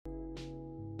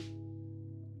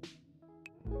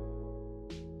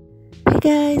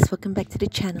guys, welcome back to the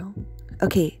channel.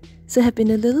 Okay, so I've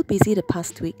been a little busy the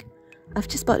past week. I've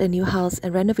just bought a new house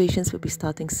and renovations will be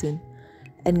starting soon.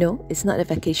 And no, it's not a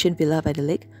vacation villa by the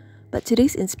lake, but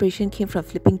today's inspiration came from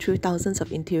flipping through thousands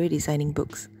of interior designing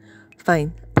books.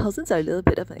 Fine, thousands are a little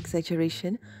bit of an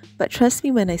exaggeration, but trust me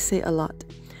when I say a lot.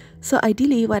 So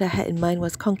ideally, what I had in mind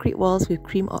was concrete walls with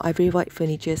cream or ivory white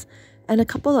furnitures and a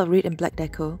couple of red and black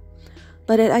deco.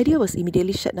 But that idea was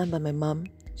immediately shut down by my mum.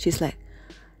 She's like,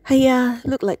 "Hiya,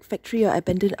 look like factory or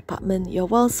abandoned apartment. Your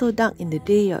walls so dark in the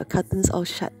day, your curtains all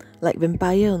shut, like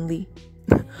vampire only."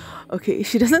 Okay,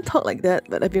 she doesn't talk like that,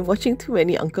 but I've been watching too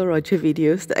many Uncle Roger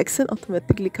videos. The accent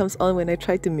automatically comes on when I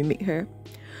try to mimic her.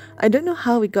 I don't know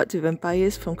how we got to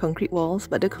vampires from concrete walls,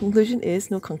 but the conclusion is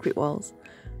no concrete walls.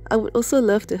 I would also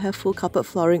love to have full carpet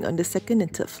flooring on the second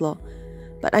and third floor,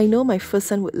 but I know my first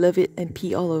son would love it and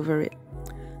pee all over it.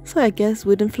 So I guess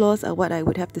wooden floors are what I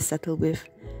would have to settle with.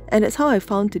 And that's how I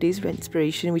found today's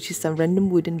inspiration, which is some random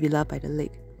wooden villa by the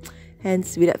lake.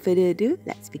 Hence, without further ado,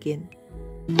 let's begin.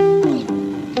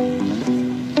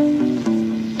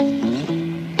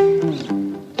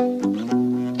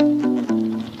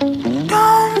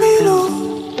 Down below,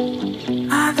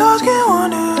 my thoughts get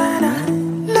wander and I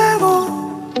let go.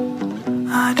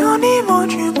 I don't need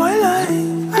much in my life,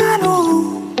 I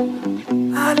know.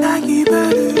 I like it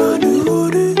better on the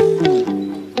water.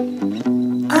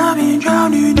 I've been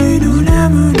drowning in a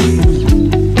lemonade.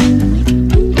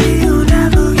 You'll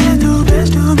never get the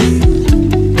best of me.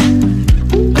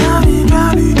 I've been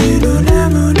drowning in a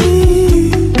lemonade.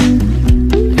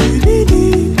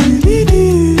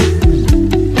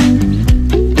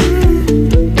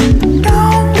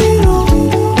 Down below,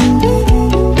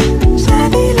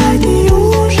 sandy like the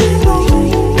ocean.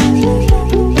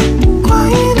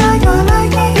 Quiet like I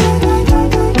like it.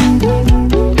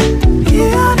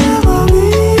 Yeah, I'll never be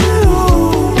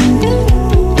alone.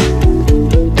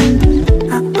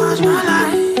 I pause my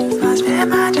life, I spend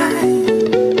my time.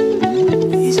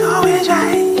 It's always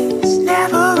right, it's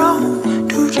never wrong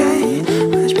to change.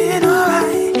 It's been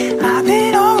alright, I've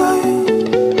been alright.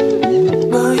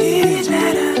 But it's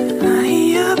better, I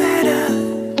hear better.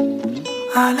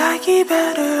 I like it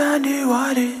better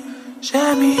underwater.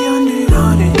 Set me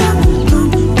underwater.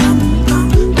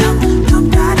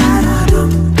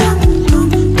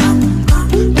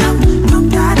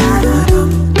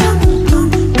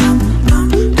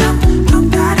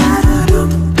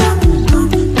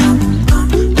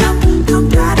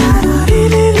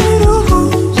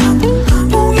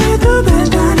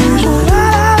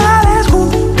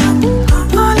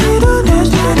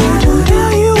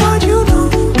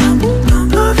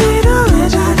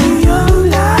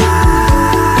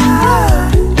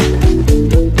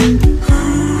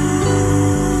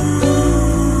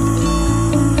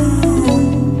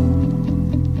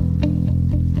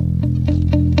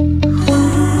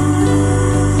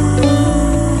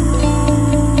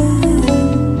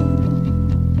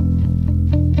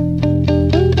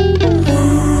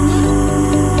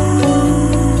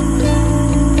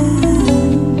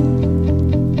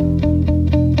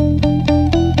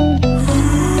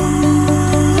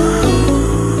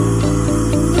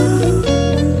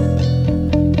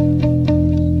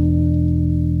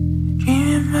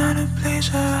 Dreaming about a place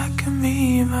where I can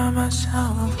be by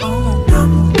myself. Oh,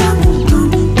 dum dum dum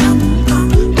dum dum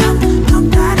dum dum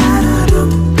da da da dum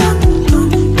dum dum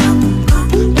dum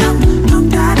dum dum dum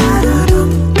da da da dum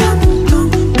dum dum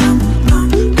dum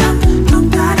dum dum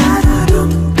da da da dum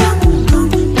dum dum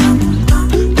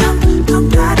dum dum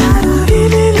da da da.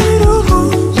 Little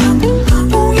fools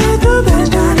won't get the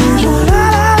best out of us. La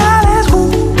la la, let's go.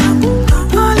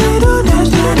 A little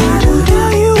destiny to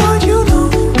tell you what you know.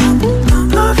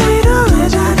 Afraid of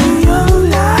rest out of your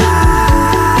life.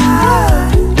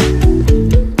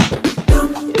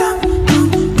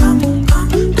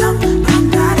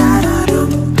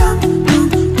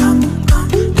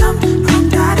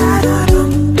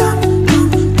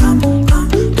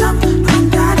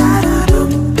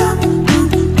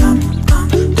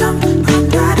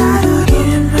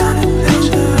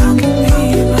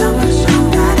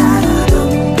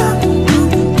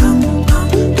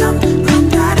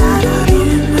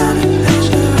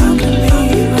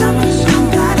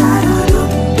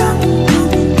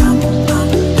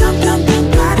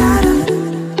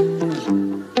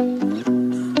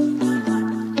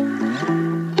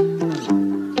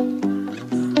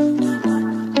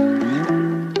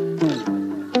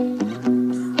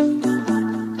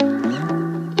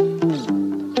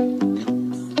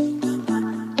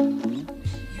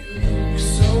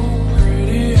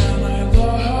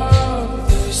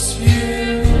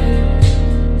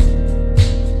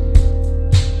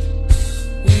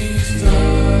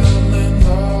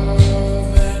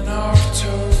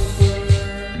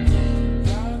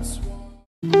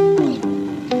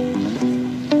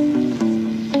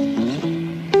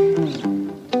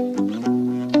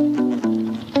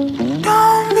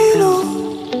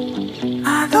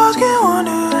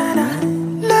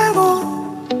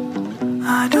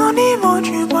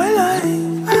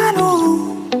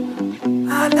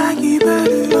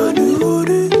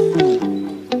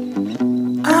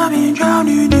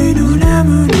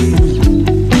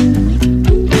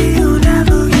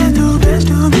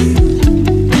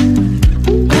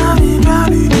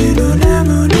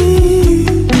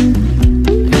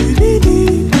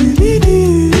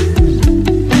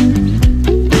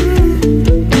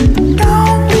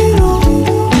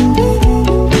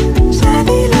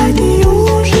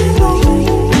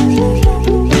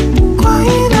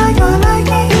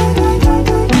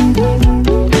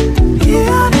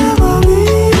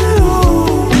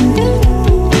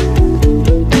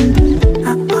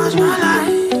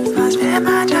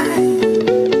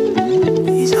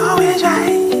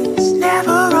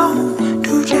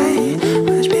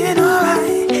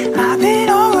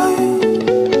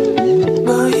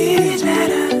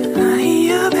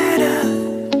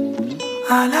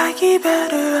 it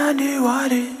better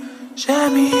underwater.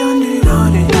 Set me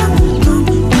underwater.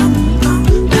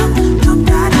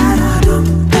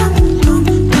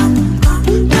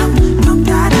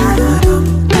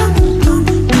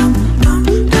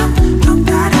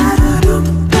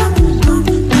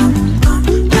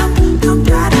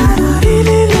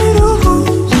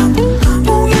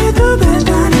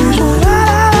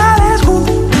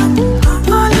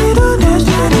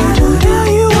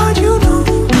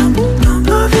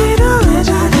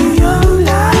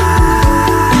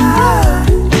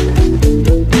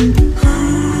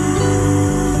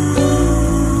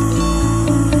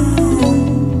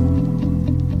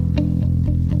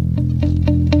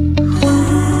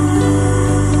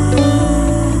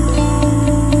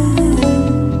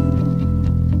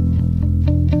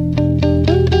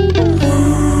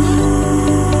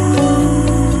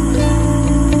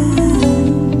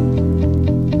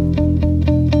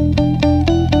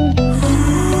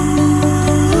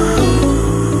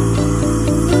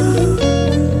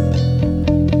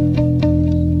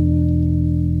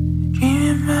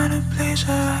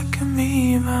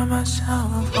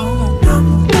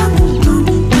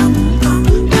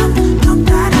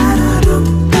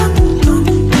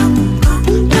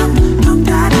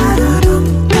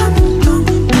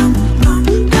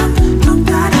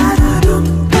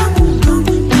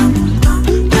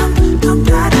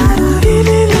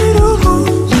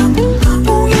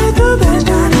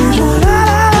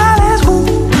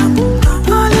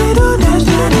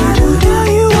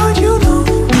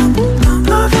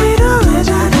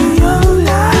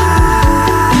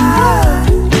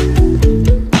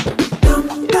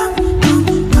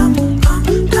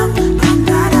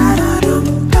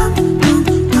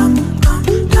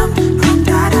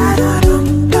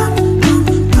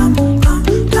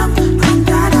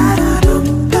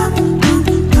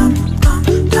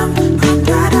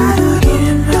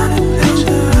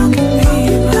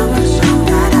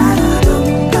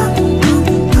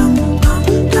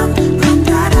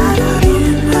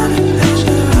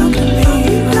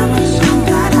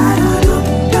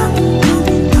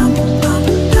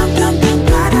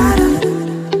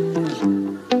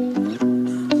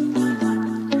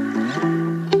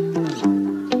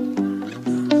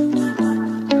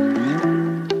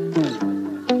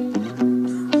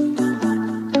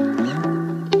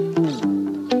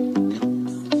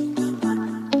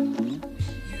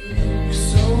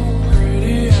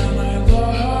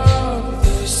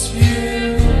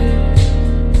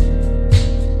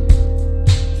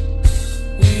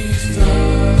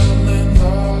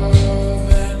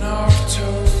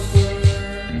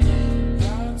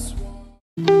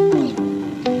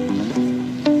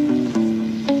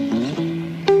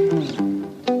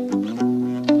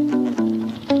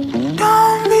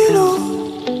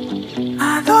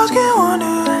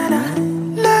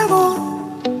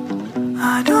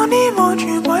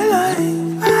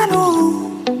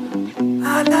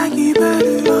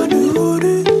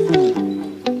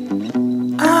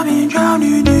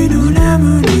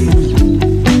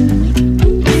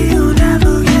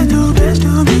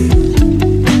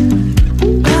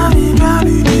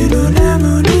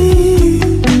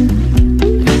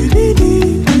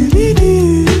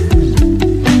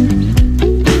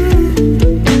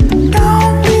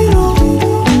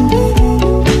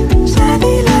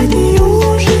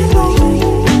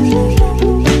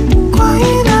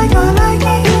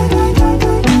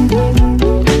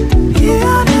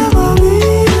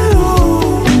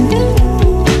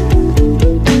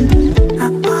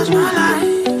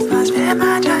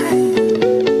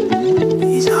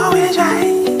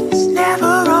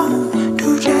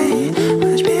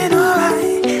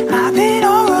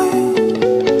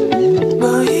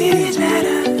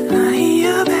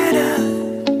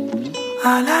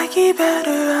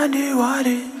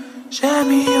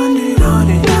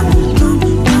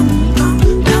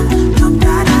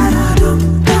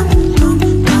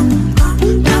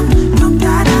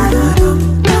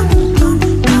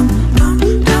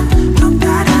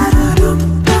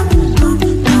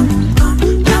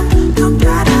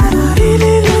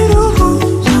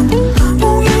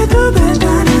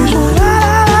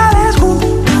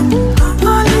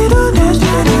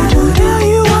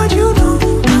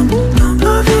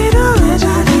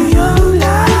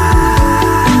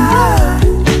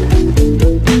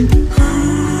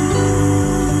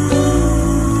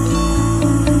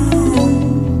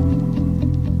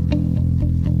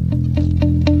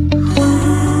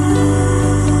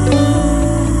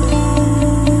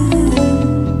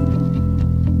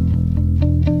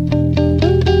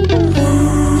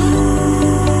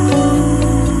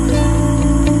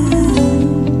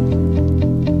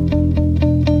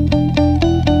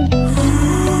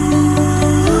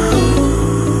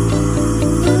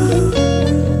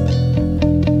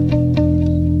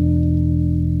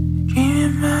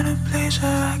 place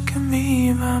where I can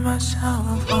be by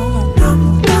myself. Oh,